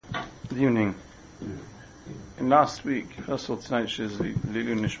Good evening. In last week, first of all, tonight is the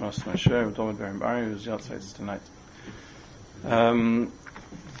Lilu Nishmas Masher with Domid Barim Bari, who's outside tonight.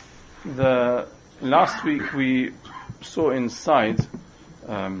 The last week we saw inside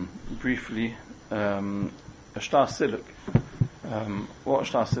briefly a Shtar Siluk. What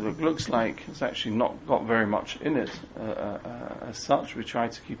Shtar Siluk looks like, it's actually not got very much in it as such. We try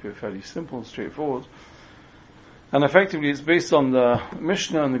to keep it fairly simple, straightforward. And effectively it's based on the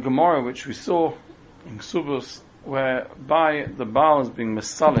Mishnah and the Gemara which we saw in Ksubos, whereby the Baal is being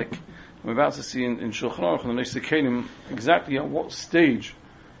Mesalik. We're about to see in Shulchan Aruch and the Neish Kelim exactly at what stage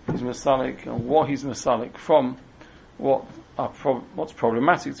he's Mesalik and what he's Mesalik from, what's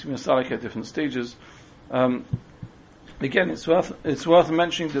problematic to Mesalik at different stages. Again, it's worth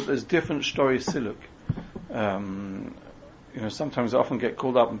mentioning that there's different Shtar Siluk. Sometimes I often get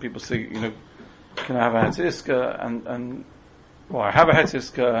called up and people say, can I have a hetiska? And I have a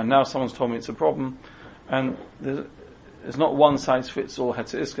hetiska, and now someone's told me it's a problem. And there's not one size fits all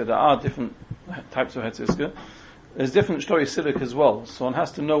hetiska. There are different types of hetiska. There's different Shtar Siluk as well. So one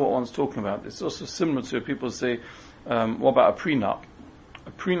has to know what one's talking about. It's also similar to people say, what about a prenup?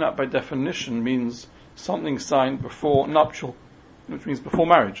 A prenup by definition means something signed before nuptial, which means before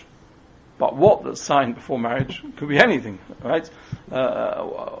marriage. But what that's signed before marriage could be anything, right?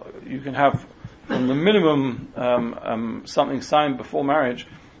 You can have from the minimum something signed before marriage,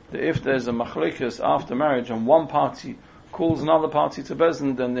 that if there's a machlekes after marriage and one party calls another party to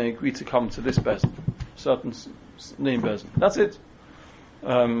Bezdin, then they agree to come to this Bezdin, certain name Bezdin. That's it.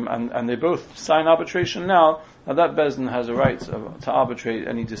 And they both sign arbitration now, and that Bezdin has a right to arbitrate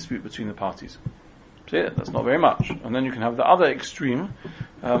any dispute between the parties. So yeah, that's not very much. And then you can have the other extreme,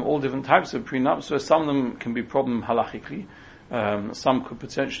 all different types of prenups, so some of them can be problem halachically. Some could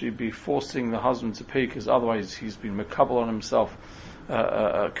potentially be forcing the husband to pay because otherwise he's been makabel on himself,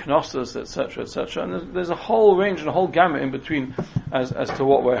 knossos, etc., etc. And there's a whole range and a whole gamut in between as to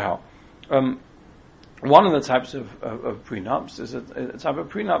what, where, how. One of the types of prenups is a type of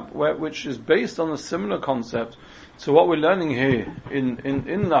prenup which is based on a similar concept to what we're learning here in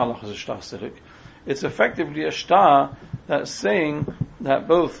the halachas of Shtar Siluk. It's effectively a shtar that's saying that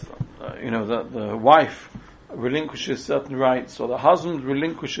both, that the wife relinquishes certain rights, or the husband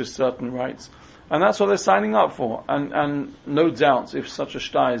relinquishes certain rights, and that's what they're signing up for. And no doubt, if such a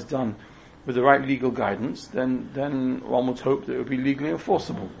shtar is done with the right legal guidance, then one would hope that it would be legally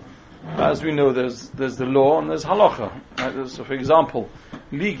enforceable. But as we know, there's the law and there's halacha. Right? So, for example,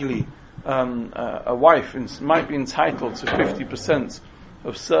 legally, a wife might be entitled to 50%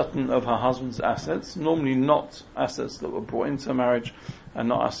 of certain of her husband's assets, normally not assets that were brought into marriage, and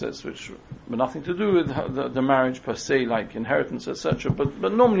not assets which were nothing to do with the marriage per se, like inheritance, etc.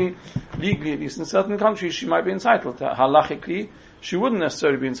 But normally, legally, at least in certain countries, she might be entitled to that. Halachically, she wouldn't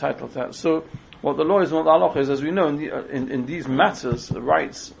necessarily be entitled to that. So, what the law is and what the halacha is, as we know, in these matters, the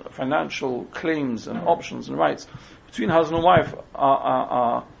rights, financial claims and options and rights between husband and wife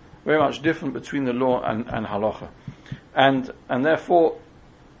are very much different between the law and halacha. And therefore,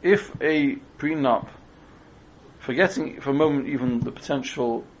 if a prenup, forgetting for a moment even the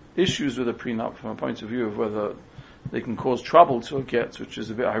potential issues with a prenup from a point of view of whether they can cause trouble to a get, which is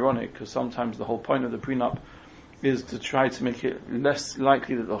a bit ironic, because sometimes the whole point of the prenup is to try to make it less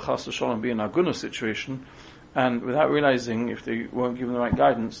likely that they'll chas v'sholom be in a guna situation, and without realizing, if they weren't given the right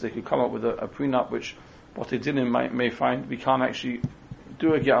guidance, they could come up with a prenup which, what they did may find, we can't actually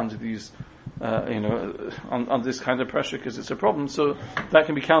do a get under these on this kind of pressure because it's a problem. So that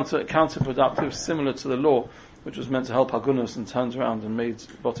can be counterproductive, similar to the law, which was meant to help Hagunos and turns around and made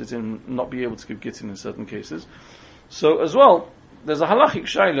Botitin not be able to give Gittin in certain cases. So as well, there's a halachic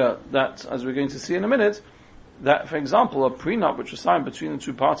shaila that, as we're going to see in a minute, that, for example, a prenup which was signed between the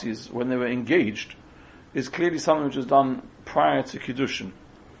two parties when they were engaged is clearly something which was done prior to Kiddushin.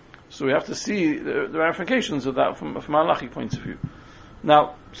 So we have to see the ramifications of that from a halachic point of view.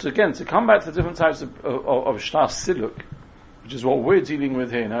 Now, so again, to come back to the different types of Shtar Siluk, which is what we're dealing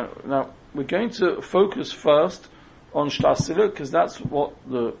with here. Now we're going to focus first on Shtar Siluk, because that's what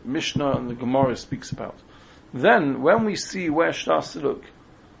the Mishnah and the Gemara speaks about. Then, when we see where Shtar Siluk,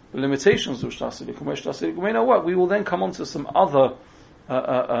 the limitations of Shtar Siluk, and where Shtar Siluk may not work, we will then come on to some other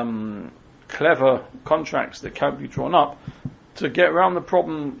clever contracts that can be drawn up to get around the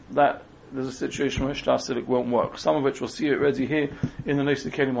problem that there's a situation where Shtar Siluk won't work. Some of which we'll see already here in the Neish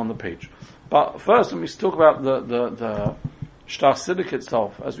Kelim on the page. But first, when we talk about the Shtar Siluk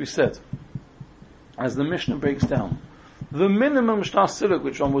itself, as we said, as the Mishnah breaks down, the minimum Shtar Siluk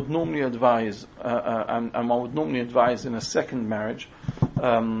which one would normally advise, and one would normally advise in a second marriage,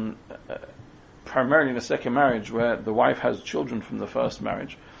 primarily in a second marriage where the wife has children from the first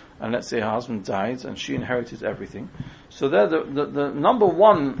marriage, and let's say her husband died and she inherited everything. So there, the number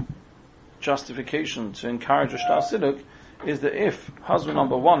one justification to encourage a Shtar Siluk is that if husband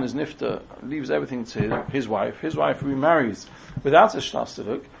number one is nifta, leaves everything to his wife remarries without a Shtar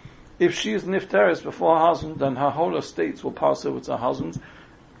Siluk, if she is nifteres before her husband, then her whole estate will pass over to her husband,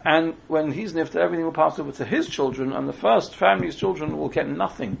 and when he's nifta, everything will pass over to his children, and the first family's children will get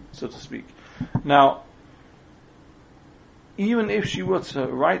nothing, so to speak. Now, even if she were to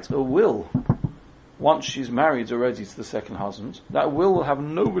write a will once she's married already to the second husband, that will have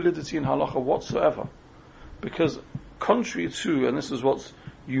no validity in halacha whatsoever, because contrary to, and this is what's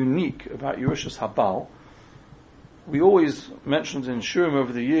unique about Yerushas Habal, we always mentioned in Shurim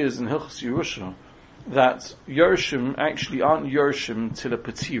over the years in Hilchos Yerusha that Yerushim actually aren't Yerushim till a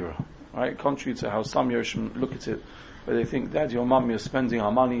Petira, right? Contrary to how some Yerushim look at it, where they think daddy or mummy is spending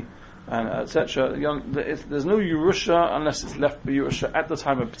our money, and etc. There's no Yerusha unless it's left by Yerusha at the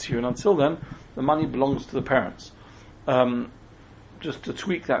time of Petira, and until then, the money belongs to the parents. Just to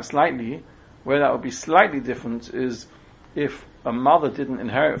tweak that slightly, where that would be slightly different is if a mother didn't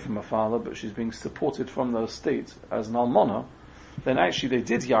inherit from a father, but she's being supported from the estate as an almana, then actually they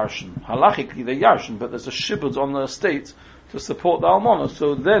did yarshin. Halachically they yarshin, but there's a shibud on the estate to support the almana.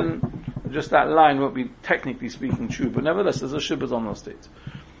 So then, just that line won't be technically speaking true, but nevertheless there's a shibud on the estate.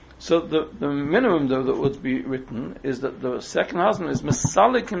 So the minimum though that would be written is that the second husband is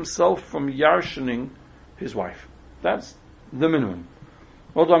misalik himself from yarshining his wife. That's the minimum.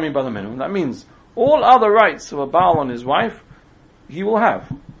 What do I mean by the minimum? That means all other rights of a Baal on his wife, he will have,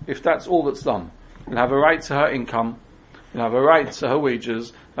 if that's all that's done. He'll have a right to her income, he'll have a right to her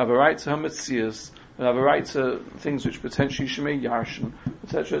wages, he'll have a right to her mitzias, he'll have a right to things which potentially she may yarshin,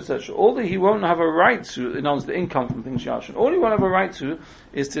 etc., etc. All that he won't have a right to, in other words, the income from things yarshin, all he won't have a right to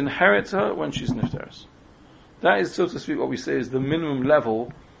is to inherit her when she's nifteres. That is, so to speak, what we say is the minimum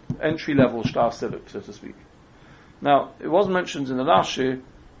level, entry level Shtar Siluk, so to speak. Now, it was mentioned in the last year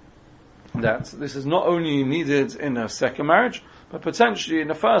that this is not only needed in a second marriage, but potentially in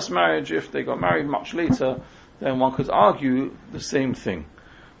the first marriage, if they got married much later, then one could argue the same thing.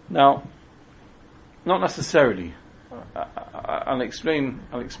 Now, not necessarily. I'll explain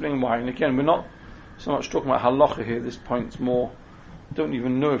why. And again, we're not so much talking about halacha here. This point's more, don't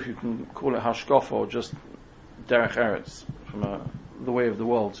even know if you can call it hashkafa or just derech eretz, from the way of the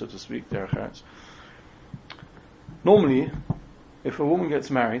world, so to speak, derech eretz. Normally, if a woman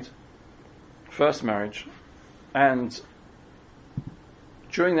gets married, first marriage, and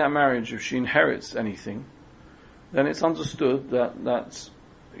during that marriage, if she inherits anything, then it's understood that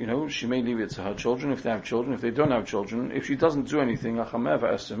she may leave it to her children if they have children. If they don't have children, if she doesn't do anything,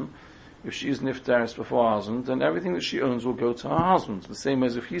 if she is nifteres before her husband, then everything that she owns will go to her husband. The same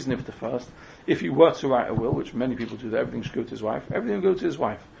as if he's nifter first. If he were to write a will, which many people do, that everything should go to his wife, everything will go to his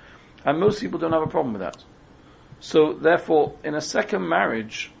wife. And most people don't have a problem with that. So therefore, in a second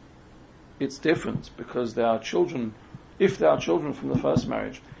marriage, it's different, because there are children, if there are children from the first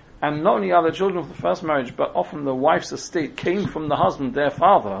marriage, and not only are there children from the first marriage, but often the wife's estate came from the husband, their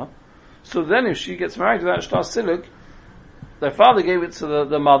father, so then if she gets married to that Shtar Siluk, their father gave it to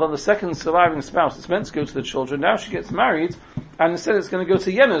the mother, the second surviving spouse, it's meant to go to the children, now she gets married, and instead it's going to go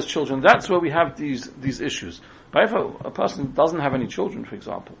to Yena's children. That's where we have these issues. But if a person doesn't have any children, for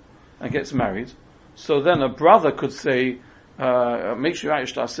example, and gets married, so then a brother could say, make sure you write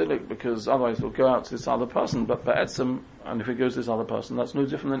Shtar Siluk, because otherwise it'll go out to this other person. But Etzem, and if it goes to this other person, that's no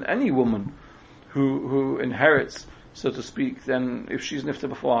different than any woman who inherits, so to speak. Then if she's nifta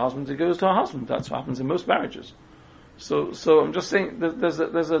before her husband, it goes to her husband. That's what happens in most marriages. So I'm just saying that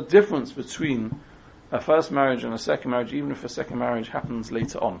there's a difference between a first marriage and a second marriage, even if a second marriage happens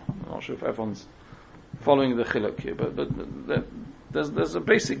later on. I'm not sure if everyone's following the chiluk here, but there's a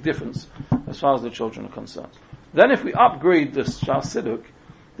basic difference as far as the children are concerned. Then if we upgrade this Shtar Siluk,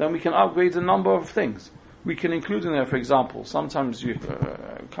 then we can upgrade a number of things. We can include in there, for example, sometimes you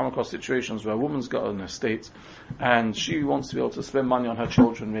come across situations where a woman's got an estate and she wants to be able to spend money on her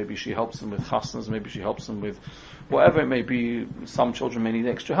children. Maybe she helps them with chasnas, maybe she helps them with whatever it may be. Some children may need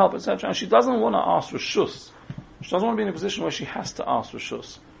extra help, etc. And she doesn't want to ask reshus. She doesn't want to be in a position where she has to ask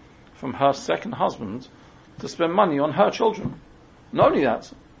reshus from her second husband to spend money on her children. Not only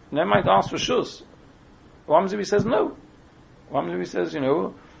that, they might ask reshus. What happens if he says no? What happens if he says,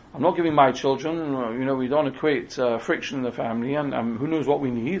 I'm not giving my children, we don't want to create friction in the family, and who knows what we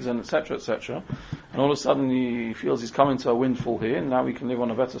need, and etc., etc. And all of a sudden he feels he's coming to a windfall here, and now we can live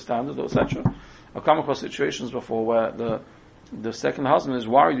on a better standard, etc. I've come across situations before where the second husband is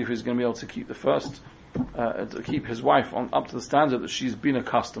worried if he's going to be able to keep the first, to keep his wife up to the standard that she's been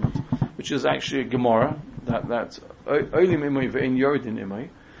accustomed, which is actually a Gemara, that's Olim Imay Ve'en Yoredin Imay,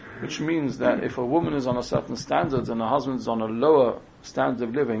 which means that if a woman is on a certain standard and her husband is on a lower standard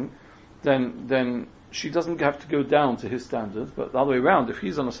of living, then she doesn't have to go down to his standard, but the other way around, if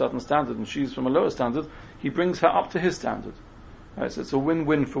he's on a certain standard and she's from a lower standard, he brings her up to his standard. Right, so it's a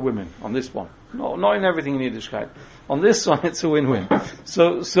win-win for women on this one. Not in everything in Yiddishkeit. On this one, it's a win-win.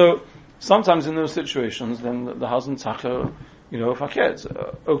 So sometimes in those situations, then the husband tacher, if I care,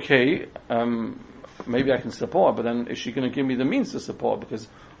 okay, maybe I can support, but then is she going to give me the means to support? Because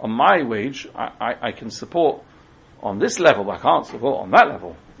on my wage, I can support on this level, but I can't support on that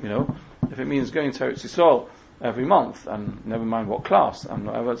level, If it means going to Eretz Yisrael every month, and never mind what class, and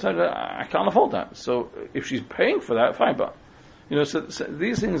whatever, I can't afford that. So if she's paying for that, fine, but, so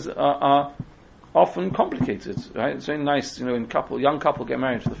these things are often complicated, right? It's very nice, young couple get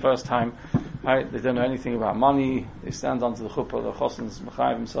married for the first time, right? They don't know anything about money, they stand onto the chuppah, the chosin's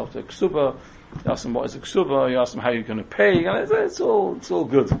mechayev himself to a ksuba, you ask them what is a ksuba, you ask them how you're going to pay, and it's all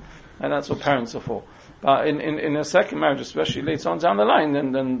good. And that's what parents are for. But in a second marriage, especially later on down the line,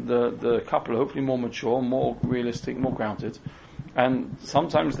 then the couple are hopefully more mature, more realistic, more grounded. And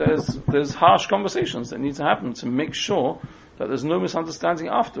sometimes there's harsh conversations that need to happen to make sure that there's no misunderstanding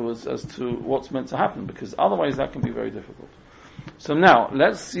afterwards as to what's meant to happen, because otherwise that can be very difficult. So now,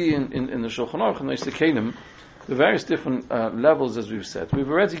 let's see in the Shulchan Aruch and the Kelim, the various different levels, as we've said. We've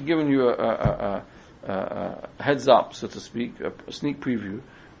already given you a heads up, so to speak, a sneak preview,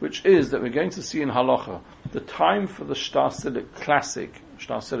 which is that we're going to see in Halacha, the time for the Shtar Siluk, classic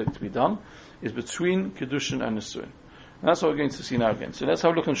Shtar Siluk to be done, is between Kedushin and Nisuin. And that's what we're going to see now again. So let's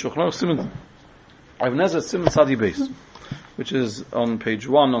have a look in Shulchan Aruch Siman. I've Nezah Siman Sadi Beis, which is on page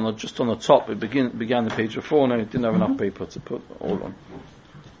 1, just on the top. It began the page before, and I didn't have enough paper to put all on.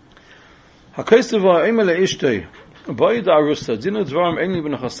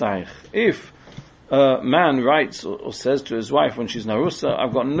 If a man writes or says to his wife when she's narusa,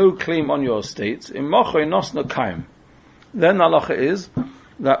 I've got no claim on your estate, then the halacha is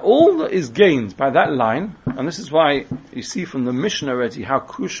that all that is gained by that line, and this is why you see from the Mishnah already how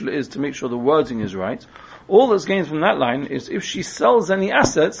crucial it is to make sure the wording is right, all that's gained from that line is if she sells any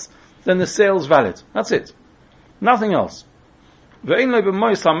assets, then the sale's valid. That's it. Nothing else. Says and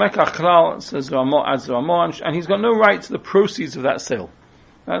he's got no right to the proceeds of that sale.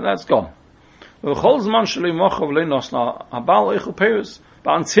 That's gone. But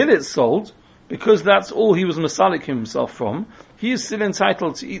until it's sold, because that's all he was masalik himself from, he is still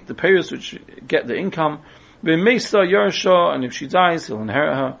entitled to eat the payers which get the income. And if she dies, he'll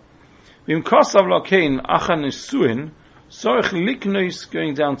inherit her. Going down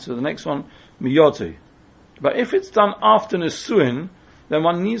to the next one, but if it's done after Nisuin, then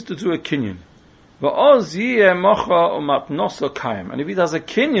one needs to do a kinyan. And if he does a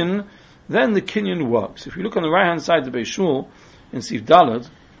kinyan, then the kinyan works. If you look on the right hand side of the Beishul, in Sif Dalad,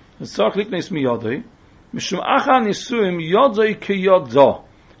 because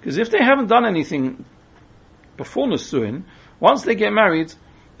if they haven't done anything before Nisuin, once they get married,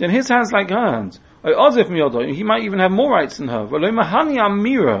 then his hand's like her hand. He might even have more rights than her.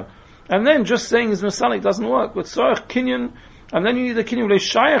 And then just saying his masalik doesn't work. But tzorech kinyan, and then you need a kinyan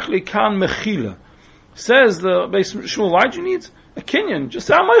le'shayach le'kan mechila. Says the Beis Shmuel, why do you need a kinyan? Just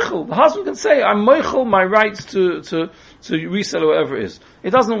say I'm meichel. The husband can say I'm meichel my rights to resell or whatever it is.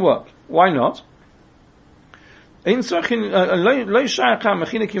 It doesn't work. Why not? Because the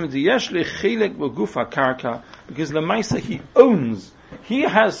Maisa he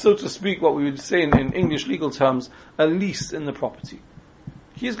has, so to speak, what we would say in English legal terms, a lease in the property.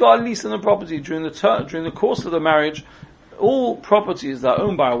 He's got a lease in the property during the course of the marriage. All properties that are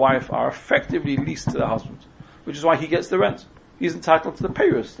owned by a wife are effectively leased to the husband, which is why he gets the rent. He's entitled to the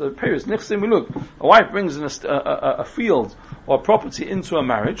payers. The payers. A wife brings in a field or a property into a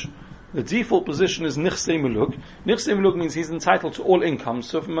marriage. The default position is nichsei muluk. Nichsei muluk means he's entitled to all income.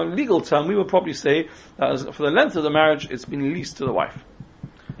 So from a legal term, we would probably say that for the length of the marriage, it's been leased to the wife.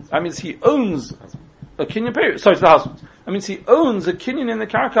 That means he owns a kinyan period. Sorry, to the husband. That means he owns a kinyan in the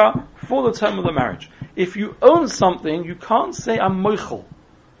karka for the term of the marriage. If you own something, you can't say I'm moichel.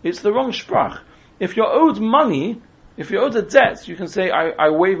 It's the wrong sprach. If you're owed money, if you're owed a debt, you can say I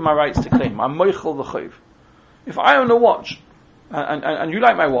waive my rights to claim. I'm moichel the chayv. If I own a watch and you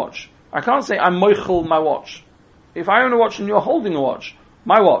like my watch, I can't say I'm moichel my watch. If I own a watch and you're holding a watch,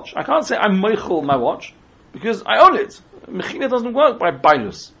 my watch, I can't say I'm moichel my watch because I own it. Mechila doesn't work by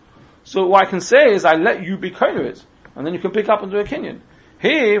bailus. So what I can say is I let you be kind of it, and then you can pick up and do a kinyan.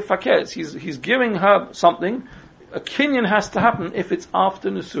 Here, faketz, he's giving her something. A kinyan has to happen if it's after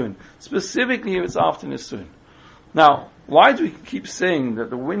Nisuin. Specifically if it's after Nisuin. Now, why do we keep saying that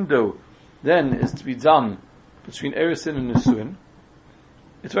the window then is to be done between Erusin and Nisuin.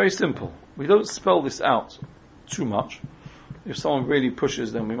 It's very simple. We don't spell this out too much. If someone really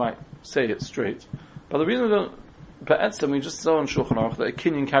pushes, then we might say it straight. But the reason we don't, we just saw in Shulchan Aruch that a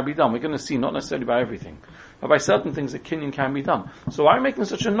kinyan can be done. We're going to see, not necessarily by everything, but by certain things a kinyan can be done. So why are you making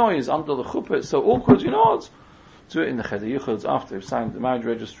such a noise under the chuppah? It's so awkward, you know what? Do it in the Cheder Yichud after you've signed the marriage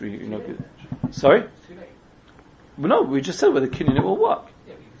registry, you know. Sorry? Well, no, we just said with a kinyan it will work.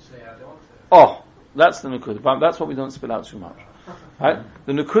 Yeah, but you can say I don't want to. Oh, that's the nukudah. But that's what we don't spit out too much. Right?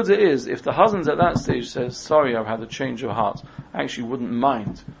 The nukudah is, if the husband at that stage says, sorry, I've had a change of heart, I actually wouldn't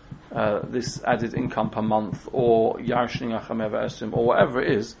mind this added income per month, or yarshning achem eva esim, or whatever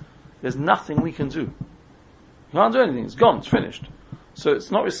it is, there's nothing we can do. You can't do anything. It's gone. It's finished. So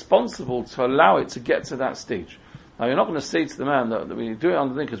it's not responsible to allow it to get to that stage. Now you're not going to say to the man that we do it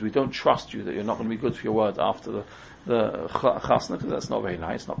under the because we don't trust you, that you're not going to be good for your word after the chasna, because that's not very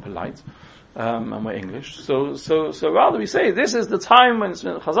nice, not polite, and we're English. So rather we say this is the time when it's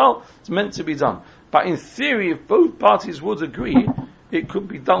Chazal, it's meant to be done. But in theory, if both parties would agree, it could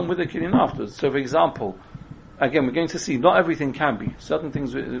be done with a kinyan afterwards. So for example, again, we're going to see not everything can be. Certain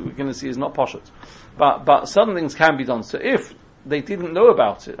things we're going to see is not poshet, but certain things can be done. So if they didn't know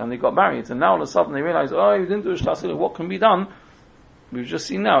about it and they got married, and now all of a sudden they realize, oh, you didn't do a Shtar Siluk, what can be done? We've just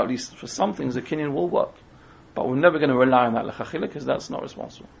seen now, at least for some things, a kinyan will work. But we're never going to rely on that lechachila because that's not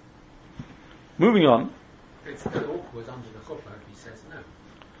responsible. Moving on. It's still awkward under the chuppah if he says no.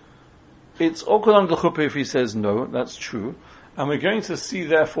 It's awkward under the chuppah if he says no, that's true. And we're going to see,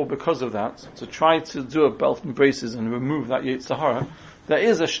 therefore, because of that, to try to do a belt and braces and remove that Yetzer Hara, there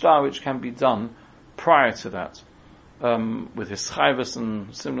is a shtar which can be done prior to that. With his chayvus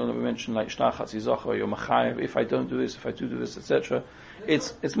and similar that we mentioned, like shtar chatzi zocher or your machayev, if I don't do this, if I do this, etc.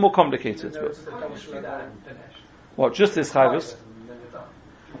 It's more complicated. What, just this chayvus?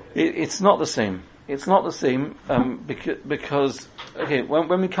 It's not the same. It's not the same, because okay,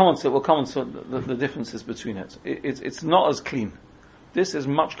 when we come on to it, we'll come on to the differences between it. It's not as clean. This is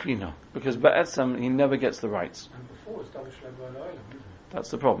much cleaner, because Ba'etzem, he never gets the rights. And before it's double shlem by the island, isn't it?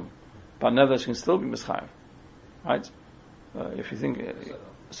 That's the problem. But nevertheless, he can still be mischayev. Right? If you think,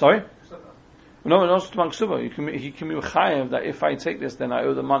 sorry? No, not just about ksuba. He can be chayev that if I take this, then I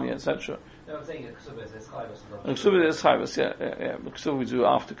owe the money, etc. No, I'm saying ksuba is chayvus. Ksuba is chayvus, yeah. Ksuba we do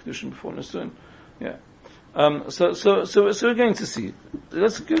after kedushin before nesuin, yeah. So we're going to see.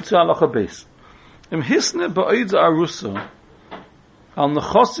 Let's go to halacha base. Im hisne ba'ida arusa al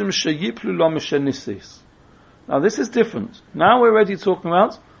nechosim sheyiplu lo mishenisis. Now this is different. Now we're already talking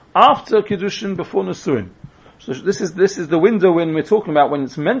about after kedushin before nesuin. So this is the window when we're talking about when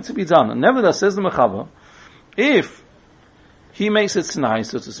it's meant to be done. And nevertheless, says the Mechaber, if he makes it t'nai,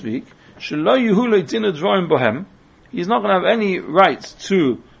 so to speak, shelo yuhulei dina dvorim bohem, he's not going to have any right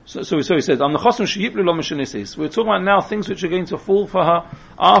to. So he says, "Am nechosim sheyiplu lo mishenisis." We're talking about now things which are going to fall for her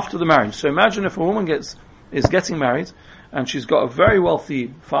after the marriage. So imagine if a woman is getting married and she's got a very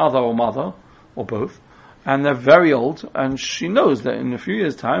wealthy father or mother or both, and they're very old, and she knows that in a few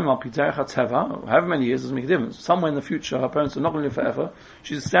years' time, however many years, doesn't make a difference. Somewhere in the future, her parents are not going to live forever.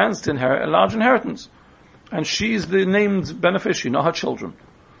 She stands to inherit a large inheritance, and she's the named beneficiary, not her children.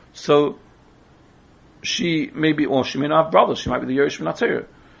 So she may be, or she may not have brothers. She might be the Yerush V'Natir,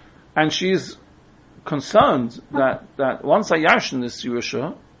 and she's concerned that once I yashin this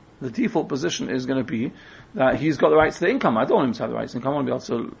Yerusha, the default position is going to be that he's got the rights to the income. I don't want him to have the rights to the income. I want to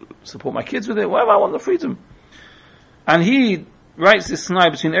be able to support my kids with it. Whatever, I want the freedom. And he writes this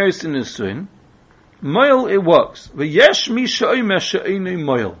snai between Eris and Nisuin. Moil, it works. V'yesh mi she'omer she'einu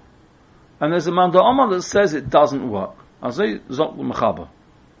moil. And there's a man da'amah that says it doesn't work. I'll say zok l'mechaber.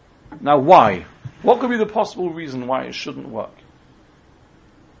 Now why? What could be the possible reason why it shouldn't work?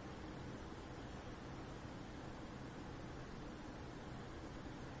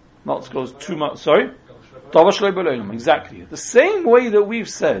 Not to go too much. Sorry? Exactly. The same way that we've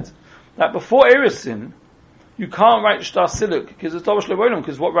said that before Erisin, you can't write Shtar Siluk because it's Davash Le'olam,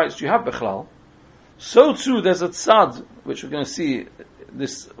 because what rights do you have, Bechlal? So too, there's a tzad, which we're going to see,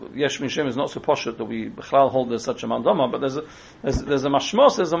 this Yesh Mishem is not so poshut that we Bechlal hold there's such a mandama, but there's a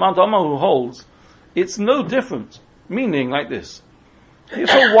mashmos, there's a mandama who holds, it's no different. Meaning like this. If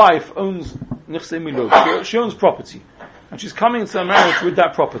a wife owns Nichsei Milok, she owns property, and she's coming into a marriage with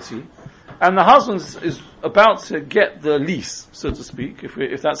that property, and the husband is about to get the lease, so to speak,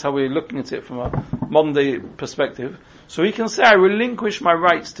 if that's how we're looking at it from a modern day perspective. So he can say, I relinquish my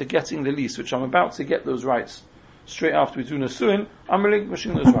rights to getting the lease, which I'm about to get those rights straight after we do Nasuin, I'm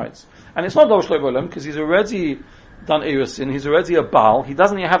relinquishing those rights. And it's not Dosh Le'olam, because he's already done Erusin, he's already a Baal, he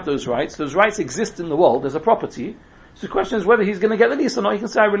doesn't yet have those rights exist in the world, there's a property, So the question is whether he's going to get the lease or not. He can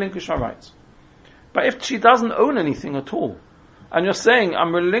say, I relinquish my rights. But if she doesn't own anything at all, and you're saying,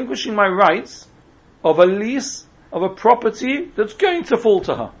 I'm relinquishing my rights of a lease of a property that's going to fall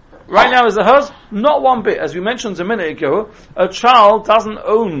to her. Right now as it hers, not one bit. As we mentioned a minute ago, a child doesn't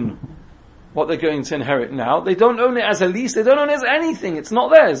own what they're going to inherit now. They don't own it as a lease, they don't own it as anything, it's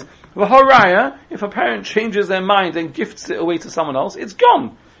not theirs. V'horaya, if a parent changes their mind and gifts it away to someone else, it's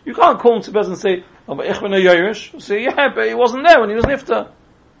gone. You can't call him to bed and say, oh, but ich bin a Yerush. Say, yeah, but it wasn't there when he was nifta.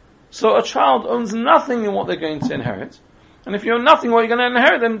 So a child owns nothing in what they're going to inherit. And if you own nothing what you're going to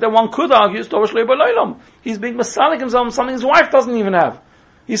inherit, then one could argue it's Dovash Lei B'Lolam. He's being masalik himself on something his wife doesn't even have.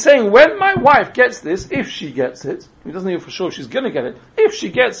 He's saying, when my wife gets this, if she gets it, he doesn't even for sure she's going to get it, if she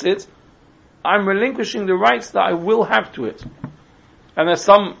gets it, I'm relinquishing the rights that I will have to it. And there's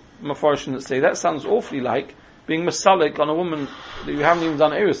some Mefarshim that say, that sounds awfully like being masalik on a woman that you haven't even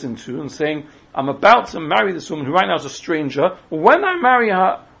done eris into, and saying, I'm about to marry this woman who right now is a stranger, when I marry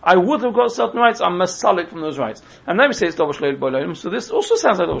her, I would have got certain rights, I'm masalik from those rights. And then we say it's Dovash Lei B'Lolam, so this also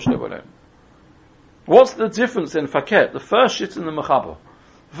sounds like Dovash Lei B'Lolam. What's the difference in Faket? The first shit in the Mechaber.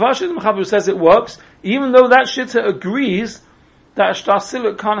 The first shit in the Mechaber says it works, even though that shitta agrees that a Shtar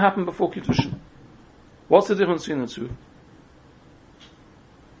Siluk can't happen before Kiddushin. What's the difference between the two?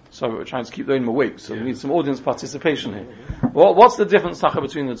 Sorry, we're trying to keep them awake, so we need some audience participation here. What's the difference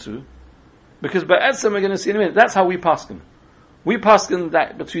between the two? Because Be'etzem we're going to see in a minute, that's how we paskin. We paskin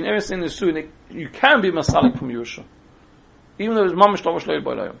that between Eretz and Nisu, you can be masalik from Yerusha. Even though it's mamash Dovash Lei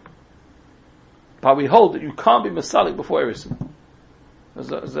B'Lolam. But we hold that you can't be masalik before Eretz.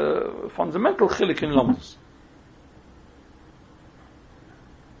 There's a fundamental chilik in Lomos.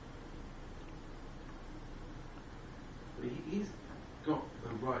 He's got the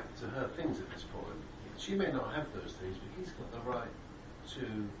right to her things at this point. She may not have those things, but he's got the right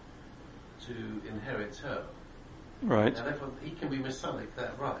to inherit her. Right. And therefore he can be masalik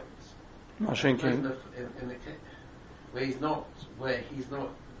that right. Mashin King. Where he's not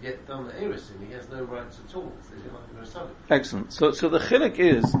yet done the erisin, he has no rights at all. So he's like masalik. Excellent. So the chilik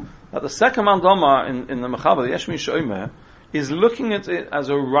is that the second mandama in the Mechaber, the Yeshmi Shomer, is looking at it as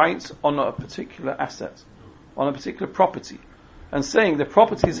a right on a particular asset, on a particular property, and saying the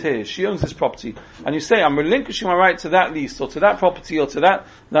property is here, she owns this property, and you say I'm relinquishing my right to that lease or to that property or to that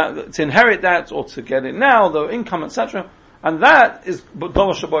to inherit that or to get it now, the income, etc. And that is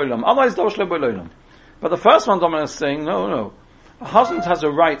Dovash B'Olam. Otherwise, Dovash B'Olam. But the first one, Domin is saying no. A husband has a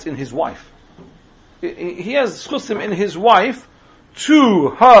right in his wife. He has schusim in his wife to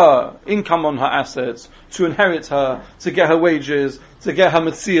her income on her assets, to inherit her, to get her wages, to get her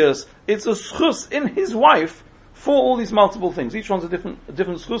metzias. It's a schus in his wife for all these multiple things. Each one's a different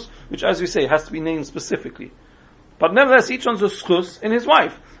schus, which, as we say, has to be named specifically. But nevertheless, each one's a schus in his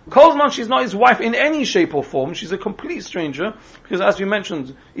wife. Kolzman, she's not his wife in any shape or form. She's a complete stranger, because as we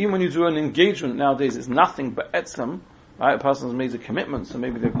mentioned, even when you do an engagement nowadays, it's nothing but etzem. Right? A person's made a commitment, so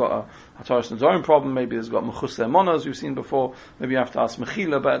maybe they've got a Torah Nedarim problem, maybe there's got Mechus Emona, as we've seen before, maybe you have to ask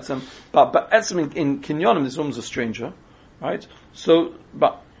Mechila, Ba'etzem. But Ba'etzem in Kinyonim, this woman's a stranger, right? So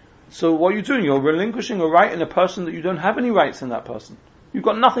what are you doing? You're relinquishing a right in a person that you don't have any rights in that person. You've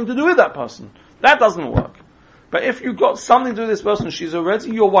got nothing to do with that person. That doesn't work. But if you've got something to do with this person, she's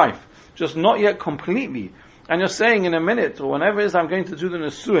already your wife, just not yet completely, and you're saying in a minute, or whenever it is I'm going to do the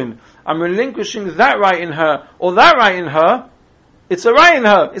Nesuin, I'm relinquishing that right in her, or that right in her, it's a right in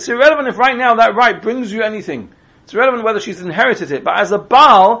her. It's irrelevant if right now that right brings you anything. It's irrelevant whether she's inherited it. But as a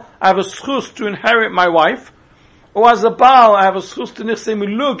Baal, I have a schus to inherit my wife, or as a Baal, I have a schus to nichse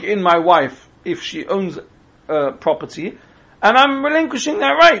milug in my wife, if she owns property, and I'm relinquishing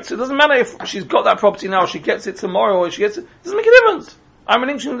that right. So it doesn't matter if she's got that property now, or she gets it tomorrow, or she gets it. It doesn't make a difference. I'm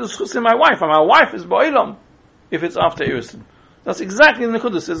relinquishing the schus in my wife, and my wife is Ba'ilam, if it's after Irisin. That's exactly in the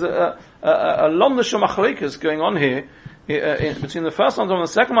Kudus. There's a Lomdasha Machalikas going on here, between the first Mandama and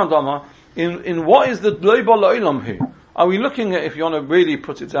the second Mandama, in what is the Dloiba La'ilam here? Are we looking at, if you want to really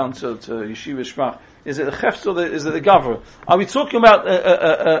put it down to Yeshiva Shmach, is it the Chefs or is it the Gavra? Are we talking about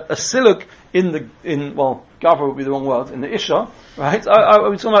a Siluk Gavra would be the wrong word, in the Isha, right? Are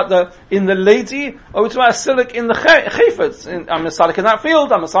we talking about in the lady, or are we talking about a Siluk in the Chayfetz? I'm a Salik in that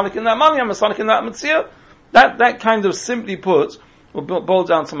field, I'm a Salik in that money, I'm a Salik in that Mitzvah. That kind of simply put will boil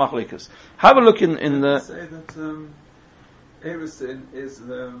down to Machlikas. Have a look in the... say that Erisin is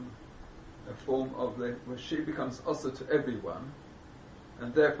a form of where she becomes also to everyone,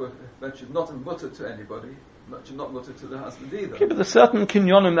 and therefore that she's not a mutter to anybody, but she's not mutter to the husband either. Okay, but there's certain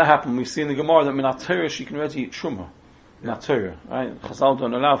kinyonim that happen. We see in the Gemara that Minat Torah she can already eat Truma. Minat Torah, right? Chazal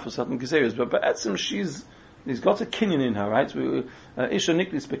don't allow for certain gezeres, but Etzim she's He's got a kinyan in her, right? Isha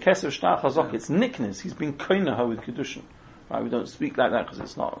niknis bekeser shtar chazok. It's niknis. He's been koina her with kedushin. Right? We don't speak like that because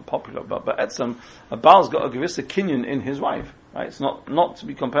it's not popular. But etzem, a Baal's got a gewisse kinyan in his wife. Right? It's not to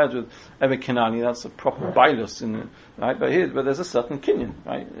be compared with Ever Kinani. That's a proper bailus right? But there's a certain kinyan,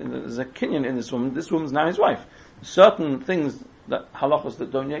 right? There's a kinyan in this woman. This woman's now his wife. Certain things that halachos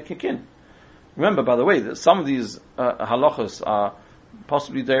that don't yet kick in. Remember, by the way, that some of these halachos are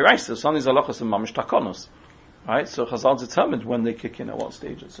possibly deiraisa. Some of these halachos are mamish takonos. Right? So Chazal determined when they kick in, at what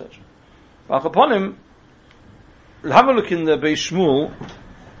stage, etc. But upon him, have a look in the Beis Shmuel,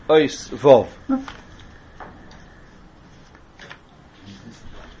 Ois Vov.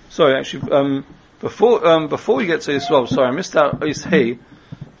 Sorry, actually, before we get to Ois Vov, sorry, I missed out Ois Hey,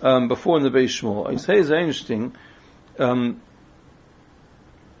 before in the Beis Shmuel. Ois Hey is very interesting.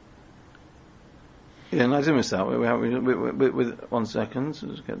 Yeah, no, I did miss out. With 1 second, so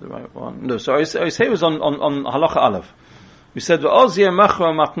let's get the right one. No, so I say it was on Halacha Aleph. We said, we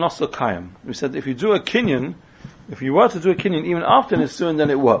said, if you do a kinyan, if you were to do a kinyan even after Nisuin, then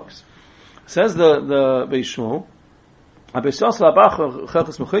it works. Says the Beis Shmuel, so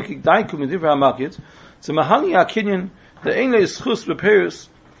mahani ha-kinyan, the ein le schus b'perus,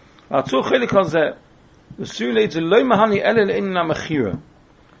 v'atu chelik hazeh, v'su le lo mahani ele le'inna mechira.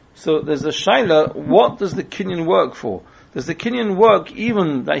 So there's a shaila, what does the kinyan work for? Does the kinyan work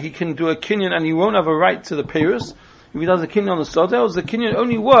even that he can do a kinyan and he won't have a right to the perus? If he does a kinyan on the soda, or does the kinyan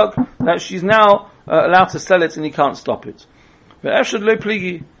only work that she's now allowed to sell it and he can't stop it? But Efshad lo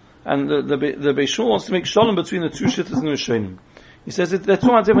pligi, and the Beis Shmuel wants to make shalom between the two shittas and the Rishonim. He says that there are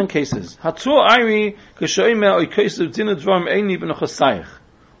two different cases. Hatur ayri k'shoimer oy kosev din advarim eini b'nachosayich.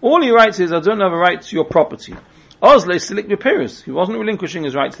 All he writes is, I don't have a right to your property. Ozle silik b'perus. He wasn't relinquishing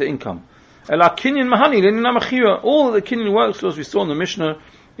his right to the income. Ela kinyan mahani le'nina machira. All the kinyan works for, as we saw in the Mishnah,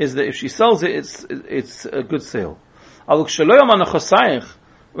 is that if she sells it, it's a good sale. Aluk shaloyam anachosayich.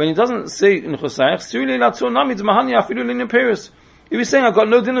 When he doesn't say nechosayich, sirili latzor namid mahani afilu le'nina perus. If he's saying I've got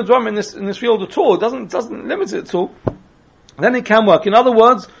no dinner drum in this field at all, it doesn't limit it at all, then it can work. In other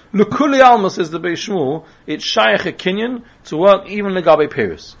words, Lukuli Alma, says the Beis Shmuel, it's Shaykh a Kinyan to work even Legabe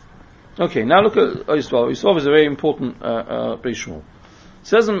Peris. Okay, now look at Yisrael. Yisrael is a very important Beis Shmuel.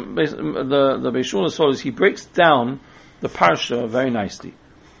 Says the Beis Shmuel as follows, he breaks down the parsha very nicely.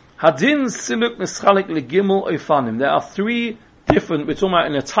 Hadin Siluk Neschalik Legimel Oifanim. There are three different, we're talking about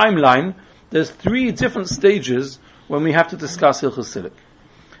in a timeline, there's three different stages when we have to discuss Hilchos Siluk.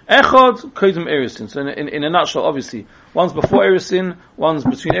 Echad Kodim Erisin. So in a nutshell, obviously, one's before Erisin, one's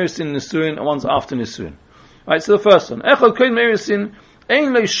between Erisin and Nisuin, and one's after Nisuin. Right, so the first one. Echad Kodim Erisin,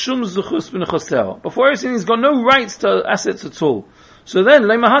 Ein Le Shum Zuchus B'Nechosel. Before Erisin, he's got no rights to assets at all. So then,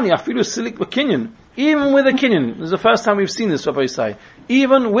 Le Mahani, Afilu Silik B'Kinyan. Even with a Kinyan, this is the first time we've seen this, Rabbi Yisai.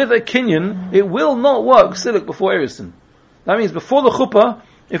 Even with a Kinyan, it will not work Siluk before Erisin. That means before the Chuppah,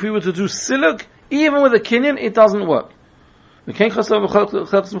 if we were to do Siluk, even with a kinyan, it doesn't work. And by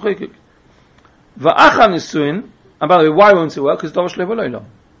the way, why won't it work? Because Dovash Lev Alolam.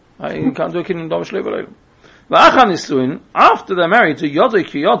 You can't do a kinyan Dovash Lev Alolam. After they're married to Yoda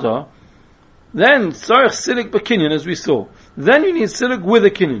Ki Yoda, then Tzarech Silik B'Kinyan, as we saw. Then you need Silik with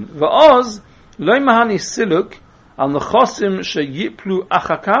a kinyan. Va'oz, Loi Mahani Silik, al Nechosim Sheyiplu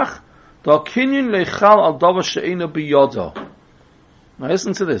Achakach, Da Kinyan Leichal al Dovash She'ena B'Yoda. Now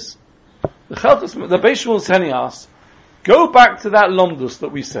listen to this. The Beis Shmuel is telling us, go back to that lomdus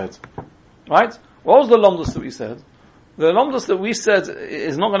that we said. Right? What was the lomdus that we said? The lomdus that we said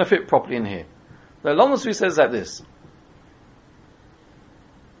is not going to fit properly in here. The lomdus we said is like this.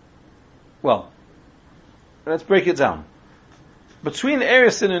 Well, let's break it down. Between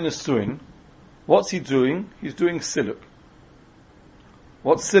Erisin and Nisuin, what's he doing? He's doing Siluk.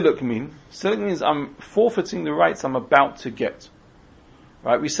 What's Siluk mean? Siluk means I'm forfeiting the rights I'm about to get.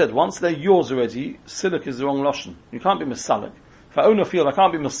 Right, we said once they're yours already, Siluk is the wrong lashon. You can't be Masalik. If I own a field, I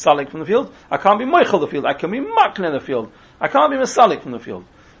can't be Masalik from the field. I can't be Moichel the field. I can be Makna in the field. I can't be Masalik from the field.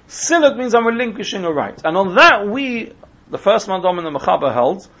 Siluk means I'm relinquishing a right. And on that the first Mandam in the Mechaber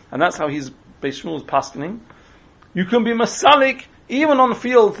held, and that's how he's Beis Shmuel's paskening, you can be Masalik even on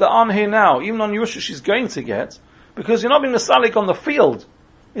fields that aren't here now, even on Yerusha she's going to get, because you're not being Masalik on the field.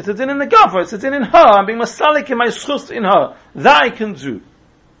 It's a din in the Gavra, it's a din in her. I'm being Masalik in my schus in her. That I can do.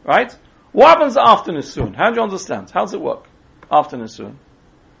 Right? What happens after Nisuin? How do you understand? How does it work after Nisuin?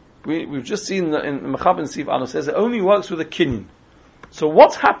 We've just seen that in Mechab and Siv Anna says it only works with a kinyan. So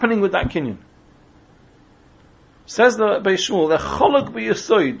what's happening with that kinyan? Says the Beis Shmuel, they're cholok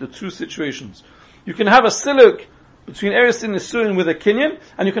b'yasoid, the two situations. You can have a siluk between Eris and Nisuin with a kinyan,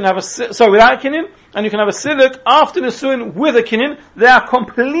 and you can have without a kinyan, and you can have a siluk after Nisuin with a kinyan. They are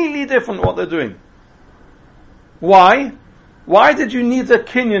completely different what they're doing. Why? Why did you need a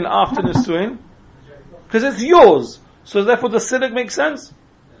kinyan after Nisuin? Because it's yours. So therefore the Siluk makes sense?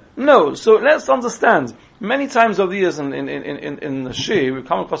 No. So let's understand. Many times over the years in the Shir, we've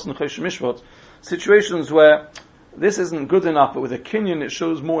come across in the Chosh Mishpat situations where this isn't good enough, but with a kinyan it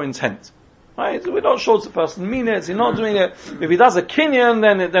shows more intent. Right? We're not sure it's the person mean it, he's not doing it. If he does a kinyan,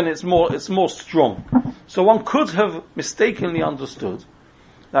 then it's more strong. So one could have mistakenly understood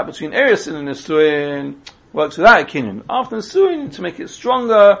that between Erisin and Nisuin works without a kinyan. After Nisuin, to make it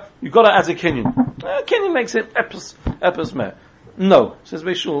stronger, you've got to add a kinyan. Kinyan makes it epis meh. No. Says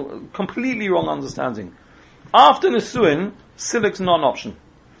Beishul, completely wrong understanding. After Nisuin, Siluk's not an option.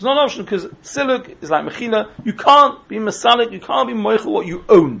 It's not an option because Siluk is like Mechila. You can't be Masalik, you can't be Moichel what you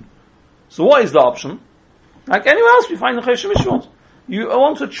own. So what is the option? Like anywhere else we find the Chosh Mishpat. You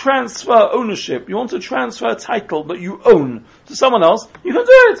want to transfer ownership, you want to transfer a title that you own to someone else, you can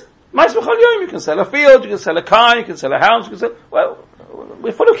do it. You can sell a field, you can sell a car, you can sell a house, you can sell, well,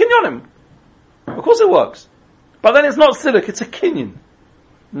 we're full of kinyonim. Of course it works. But then it's not Siluk, it's a kinyan.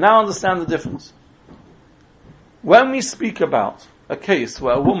 Now understand the difference. When we speak about a case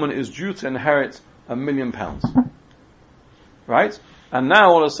where a woman is due to inherit £1 million, right? And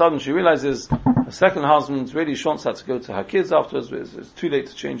now all of a sudden she realizes her second husband really wants her to go to her kids afterwards. It's too late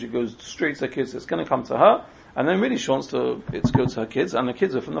to change. It goes straight to her kids. It's going to come to her. And then really she wants it to go to her kids. And the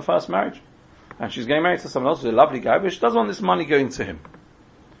kids are from the first marriage. And she's getting married to someone else who's a lovely guy, but she doesn't want this money going to him.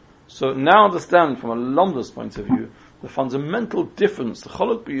 So now understand from a Lomda's point of view, the fundamental difference, the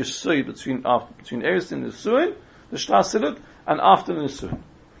cholok b'yesod between Eris in Nisuin, the Shtar Siluk, and after the Nisuin.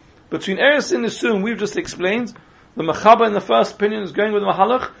 Between Eris and Nisuin, we've just explained, the Mechaba in the first opinion is going with the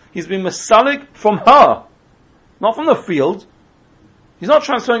Mahalach. He's being Masalik from her, not from the field. He's not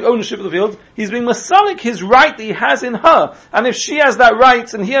transferring ownership of the field. He's being Masalik his right that he has in her. And if she has that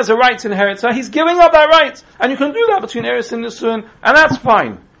right and he has a right to inherit her, he's giving up that right. And you can do that between Eris and Nisuin, and that's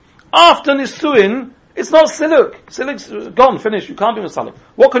fine. After Nisuin, it's not Siluk. Siluk's gone, finished. You can't be Masalik.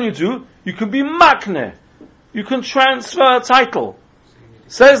 What can you do? You can be Makneh. You can transfer a title.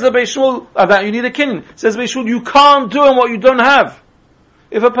 Says the Beishul that you need a kinyan. Says the Beishul, you can't do what you don't have.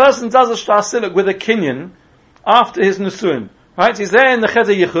 If a person does a Shtar Siluk with a kinyan after his Nisuin, right? He's there in the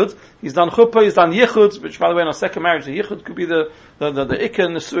Cheder Yichud. He's done Chuppah, he's done Yichud, which by the way in a second marriage, the Yichud could be the Ikka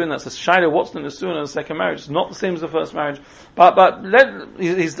Nisuin, that's the Shaila, what's the Nisuin in a second marriage. It's not the same as the first marriage. But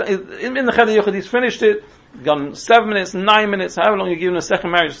he's in the Cheder Yichud, he's finished it, gone 7 minutes, 9 minutes, however long you give in a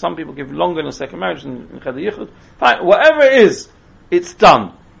second marriage. Some people give longer in a second marriage in Cheder Yichud. Fine, whatever it is, it's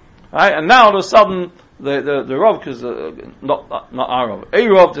done. Right? And now all of a sudden, the Rav, because, not our Rav, a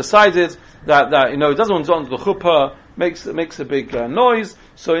Rav decided that, he doesn't want to go into the chuppah, makes a big noise,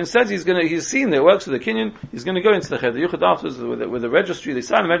 so instead he's seen that it works with the kinyan, he's going to go into the Cheder Yichud afterwards with the registry, they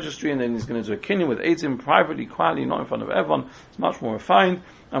sign the registry, and then he's going to do a kinyan with Eitim, privately, quietly, not in front of everyone. It's much more refined,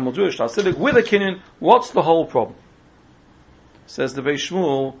 and we'll do a Shtar Siluk with a kinyan. What's the whole problem? Says the Beis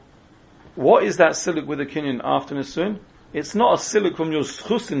Shmuel, what is that Siluk with a kinyan after Nisuin? It's not a Siluk from your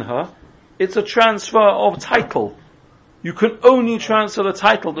schus in her, it's a transfer of title. You can only transfer the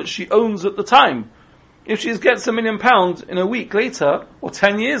title that she owns at the time. If she gets £1 million in a week later, or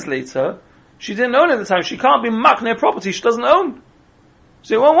 10 years later, she didn't own it at the time. She can't be makneh property she doesn't own.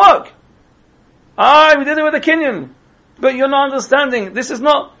 So it won't work. We did it with a kinyan. But you're not understanding. This is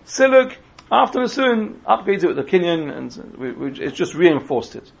not Siluk after Nisuin, upgrades it with a kinyan, and it's just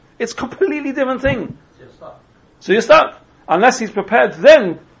reinforced it. It's a completely different thing. So you're stuck. Unless he's prepared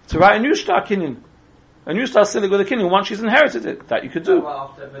then to write a new Shtar kinyan. A new Shtar Siluk with a kinyan once she's inherited it. That you could do.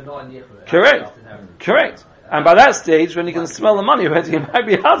 Correct. And by that stage, when you can smell the money already, it might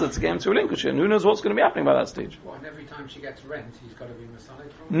be harder to get him to relinquish it. And who knows what's going to be happening by that stage. Well, and every time she gets rent, he's got to be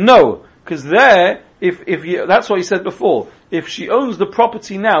Masalik from? No. Because there, that's what he said before. If she owns the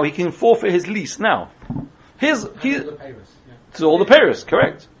property now, he can forfeit his lease now. To all the payers,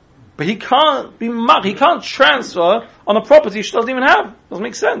 correct. But he can't he can't transfer on a property she doesn't even have. Doesn't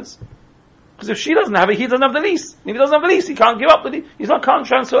make sense. Because if she doesn't have it, he doesn't have the lease. And if he doesn't have the lease, he can't give up the lease. Can't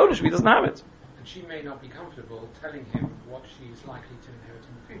transfer ownership, he doesn't have it. And she may not be comfortable telling him what she's likely to inherit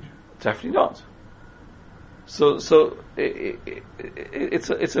in the future. Definitely not. So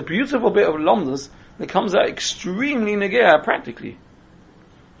it's a beautiful bit of lomdus that comes out extremely negea practically.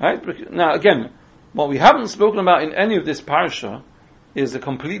 Right? Now again, what we haven't spoken about in any of this parasha is a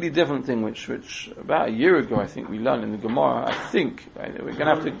completely different thing, which about a year ago I think we learned in the Gemara. I think we're going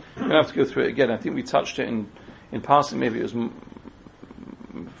to have to go through it again. I think we touched it in passing. Maybe it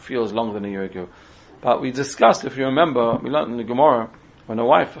feels longer than a year ago. But we discussed, if you remember, we learned in the Gemara when a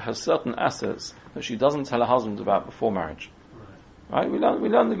wife has certain assets that she doesn't tell her husband about before marriage. Right? We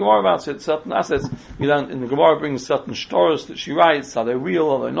learn the Gemara about it, certain assets. We learn in the Gemara brings certain shtaros that she writes, are they real,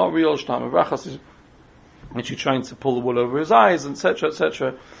 are they not real, shtam brachas is, and she's trying to pull the wool over his eyes, etc.,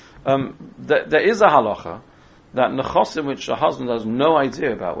 etc. There is a halacha that nechosim which a husband has no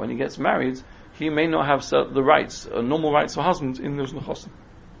idea about when he gets married, he may not have the rights, normal rights of husband in those nechosim.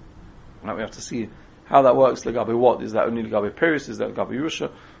 Now we have to see how that works. Legabe what? Is that only legabe Paris? Is that legabe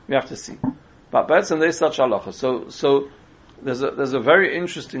Yerusha? We have to see. But there's such halacha. So there's a very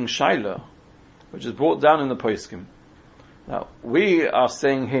interesting shaila which is brought down in the poskim. Now we are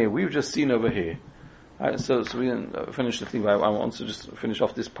saying here, we've just seen over here. Right, so we didn't finish the thing. But I want to just finish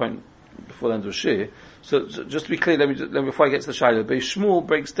off this point before the end of Shir. So just to be clear, let me before I get to the shaila, Beis Shmuel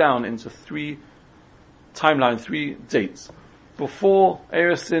breaks down into three dates. Before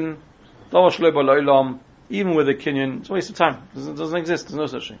Eresin, Davash Lo B'Lo'olam, even with a kinyan, it's a waste of time. It doesn't exist. There's no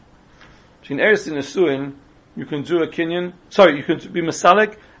such thing. Between Eresin and Suin, you can do a kinyan. Sorry, you can be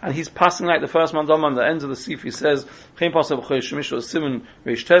masalik, and he's passing like the first mandam. The end of the sif, he says, "Chein pasel b'choy shemish or siman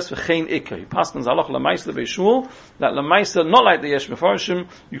reish tes v'chein ikka." He passes halach lamaisa Beis Shmuel that lamaisa, not like the yesh mefarshim,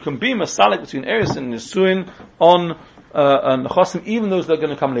 you can be masalik between Eresin and Suin on nechosim, even those that are going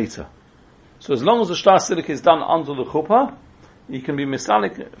to come later. So as long as the Shtar Siluk is done under the chuppah, you can be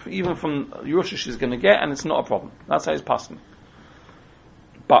misalik even from Yerusha she's going to get, and it's not a problem. That's how he's passing.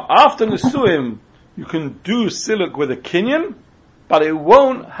 But after Nisuim, you can do Siluk with a kinyan, but it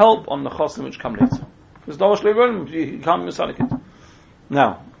won't help on the chosim which come later. Because you can't misalik it.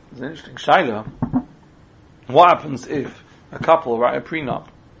 Now, there's an interesting shaila. What happens if a couple write a prenup?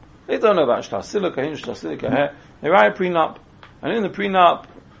 They don't know about Shtar Siluk, Shtar Siluk, they write a prenup, and in the prenup,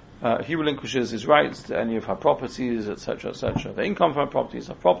 he relinquishes his rights to any of her properties, etc., etc. The income from her properties,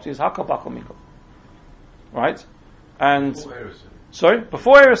 hakal bakal mikal. Right? And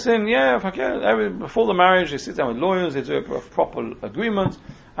before Eresin, before the marriage, they sit down with lawyers, they do a proper agreement,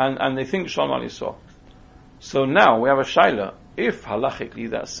 and they think Shalom Al Yisrael. So now we have a shaila. If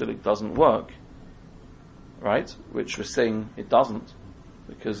halachically that siluk doesn't work, right? Which we're saying it doesn't,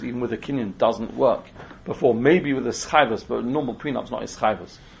 because even with a kinyan doesn't work. Before, maybe with a schayvus, but a normal prenup's not a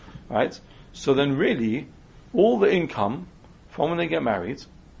schayvus. Right? So then really, all the income from when they get married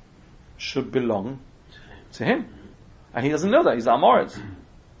should belong to him. And he doesn't know that. He's the Amoritz.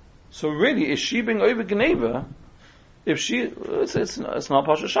 So really, is she being over Geneva? If she, it's not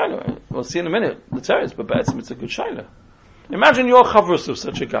Pasha Shaila. We'll see in a minute, the terrorist, but Be'etzim, it's a good Shaila. Imagine you're chavrus of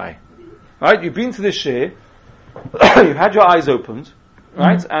such a guy. Right? You've been to this shir, you've had your eyes opened,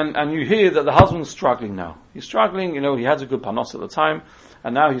 right? And you hear that the husband's struggling now. He's struggling, he had a good panos at the time,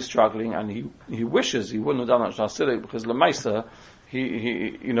 and now he's struggling, and he wishes he wouldn't have done that Shtar Siluk, because Lemaisa,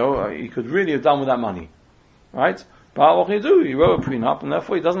 he could really have done with that money. Right? But what can he do? He wrote a prenup, and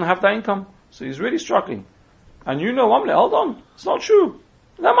therefore he doesn't have that income. So he's really struggling. And hold on, it's not true.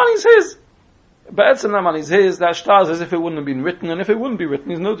 That money's his. But that money's his, that shtar is as if it wouldn't have been written, and if it wouldn't be written,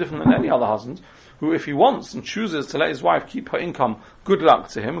 he's no different than any other husband, who if he wants and chooses to let his wife keep her income, good luck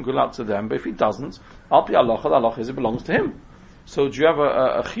to him, and good luck to them, but if he doesn't, Al Pi Allah, the Allah is it belongs to him. So do you have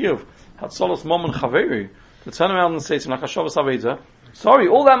a chiyuv, Hatzolos Momon Chaveri, to turn around and say to him, like Hashavas Aveda, sorry,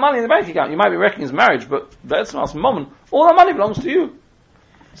 all that money in the bank account, you might be reckoning his marriage, but that's not Momon, all that money belongs to you.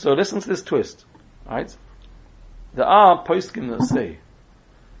 So listen to this twist, right? There are poskim that say,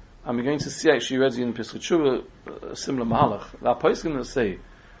 and we're going to see actually already in Pesach Tshuva a similar mahalach. There are poskim that say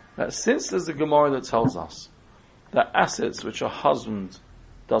that since there's a Gemara that tells us that assets which a husband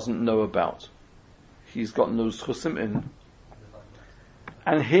doesn't know about, he's got no zchusim in,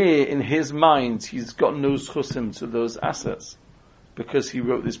 and here in his mind he's got no zchusim to those assets because he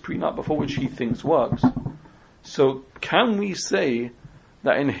wrote this prenup before, which he thinks works. So can we say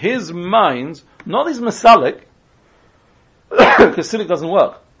that in his mind, not his masalik, because siluk doesn't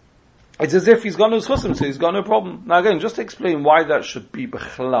work, it's as if he's got no zchusim, so he's got no problem. Now again, just to explain why that should be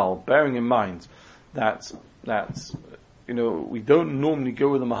b'chalal, bearing in mind that we don't normally go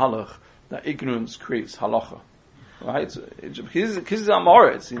with the mahalach that ignorance creates halacha, right? Because he's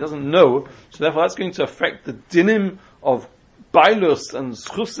amoritz, he doesn't know, so therefore that's going to affect the dinim of bailus and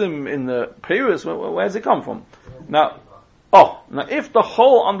zchusim in the peiros. Where does it come from? Now if the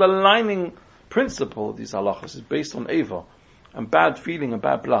whole underlining principle of these halachas is based on eva and bad feeling and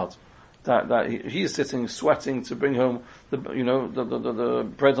bad blood, that he is sitting sweating to bring home the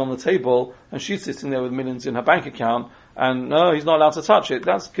bread on the table, and she's sitting there with millions in her bank account, and no, he's not allowed to touch it,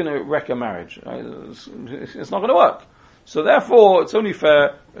 that's going to wreck a marriage. Right? It's not going to work. So therefore, it's only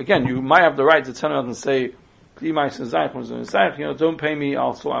fair, again, you might have the right to turn around and say, don't pay me,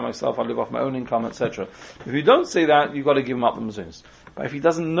 I'll sort out myself, I'll live off my own income, etc. If you don't say that, you've got to give him up the mazunos. But if he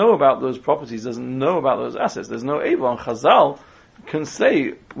doesn't know about those properties, doesn't know about those assets, there's no eva on Chazal, can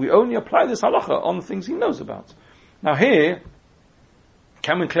say we only apply this halacha on things he knows about. Now here,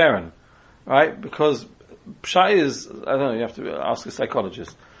 Cameron Claren, right? Because Pshat is, I don't know, you have to ask a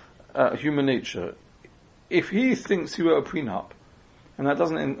psychologist, human nature. If he thinks he wrote a prenup, and that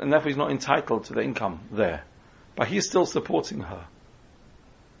doesn't, and therefore he's not entitled to the income there, but he's still supporting her,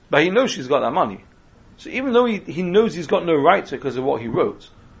 but he knows she's got that money. So even though he knows he's got no right to it because of what he wrote,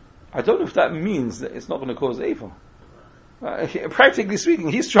 I don't know if that means that it's not going to cause evil. Practically speaking,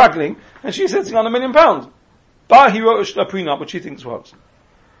 he's struggling, and she's sitting on £1 million. But he wrote a prenup, which he thinks works.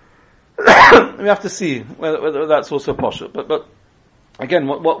 We have to see whether that's also possible. But again,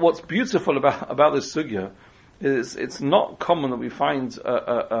 what's beautiful about this sugya is it's not common that we find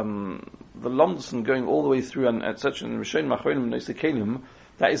the Lomdson going all the way through and etc. in Rishon Machronim Neisikelim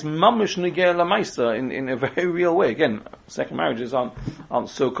that is mamish negeh lamaisa in a very real way. Again, second marriages aren't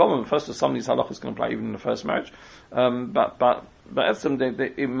so common. First, some of these halachas can apply even in the first marriage, but etzem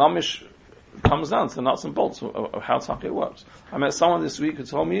mamish comes down to the nuts and bolts of how exactly it works. I met someone this week who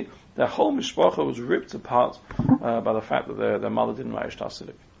told me their whole mishpacha was ripped apart by the fact that their mother didn't write Shtar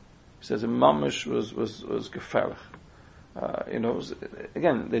Siluk. He says the mamish was gefährlich.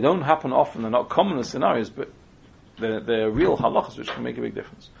 Again, they don't happen often. They're not common scenarios, but they're real halachas which can make a big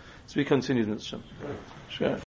difference. So we continue in this. Sure.